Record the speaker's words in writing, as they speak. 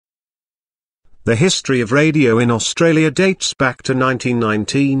The history of radio in Australia dates back to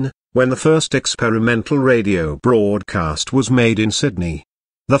 1919, when the first experimental radio broadcast was made in Sydney.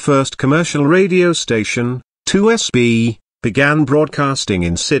 The first commercial radio station, 2SB, began broadcasting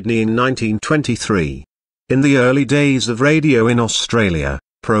in Sydney in 1923. In the early days of radio in Australia,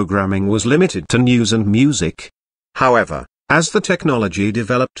 programming was limited to news and music. However, as the technology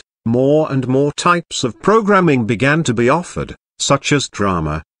developed, more and more types of programming began to be offered, such as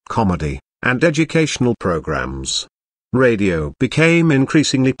drama, comedy, and educational programs. Radio became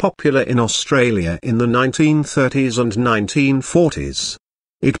increasingly popular in Australia in the 1930s and 1940s.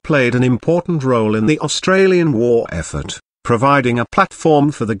 It played an important role in the Australian war effort, providing a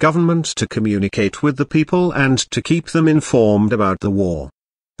platform for the government to communicate with the people and to keep them informed about the war.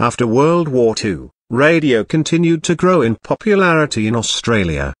 After World War II, radio continued to grow in popularity in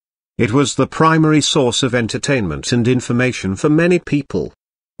Australia. It was the primary source of entertainment and information for many people.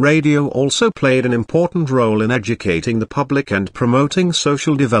 Radio also played an important role in educating the public and promoting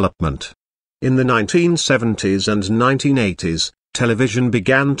social development. In the 1970s and 1980s, television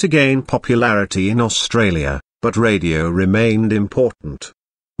began to gain popularity in Australia, but radio remained important.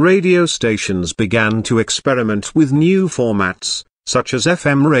 Radio stations began to experiment with new formats, such as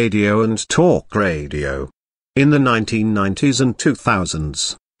FM radio and talk radio. In the 1990s and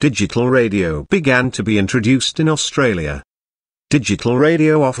 2000s, digital radio began to be introduced in Australia. Digital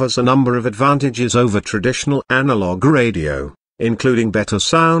radio offers a number of advantages over traditional analog radio, including better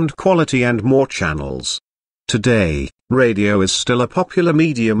sound quality and more channels. Today, radio is still a popular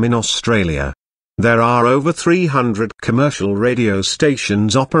medium in Australia. There are over 300 commercial radio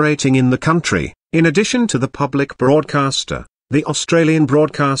stations operating in the country, in addition to the public broadcaster, the Australian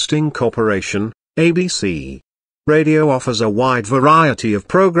Broadcasting Corporation, ABC. Radio offers a wide variety of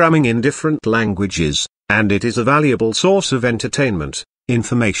programming in different languages, and it is a valuable source of entertainment,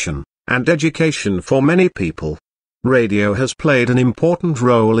 information, and education for many people. Radio has played an important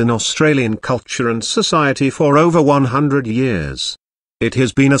role in Australian culture and society for over 100 years. It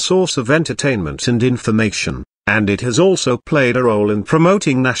has been a source of entertainment and information, and it has also played a role in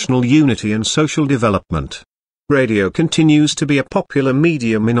promoting national unity and social development. Radio continues to be a popular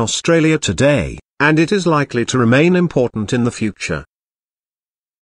medium in Australia today, and it is likely to remain important in the future.